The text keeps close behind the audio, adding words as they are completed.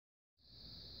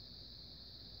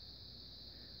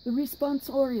The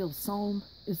responsorial psalm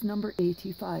is number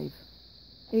 85.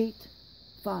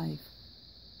 8:5.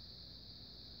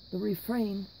 The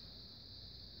refrain: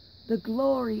 the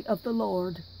glory of the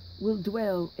Lord will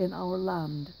dwell in our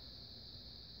land.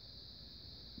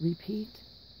 Repeat: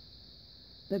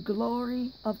 the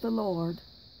glory of the Lord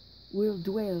will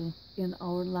dwell in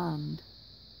our land.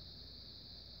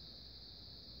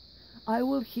 I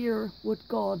will hear what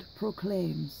God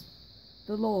proclaims,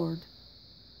 the Lord,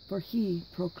 for he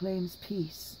proclaims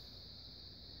peace.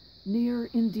 Near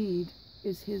indeed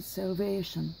is his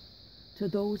salvation to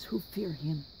those who fear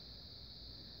him,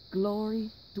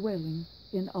 glory dwelling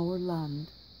in our land.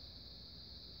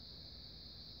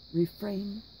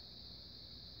 Refrain: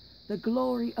 the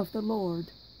glory of the Lord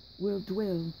will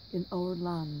dwell in our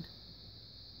land.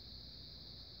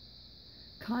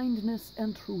 Kindness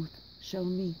and truth shall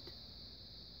meet,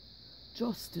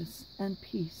 justice and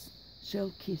peace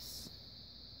shall kiss.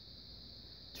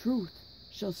 Truth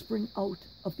shall spring out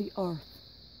of the earth,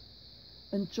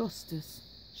 and justice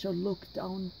shall look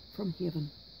down from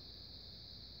heaven.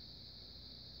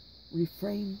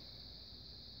 Refrain: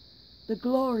 the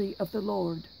glory of the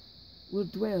Lord will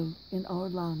dwell in our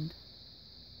land.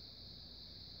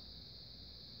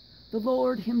 The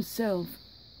Lord himself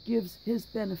gives his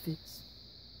benefits.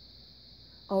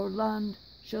 Our land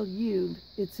shall yield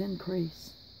its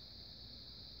increase.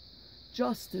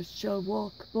 Justice shall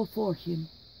walk before him,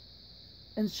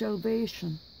 and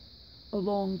salvation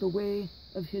along the way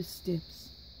of his steps.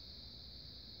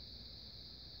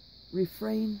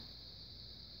 Refrain: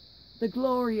 the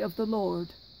glory of the Lord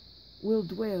will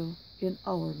dwell in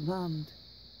our land.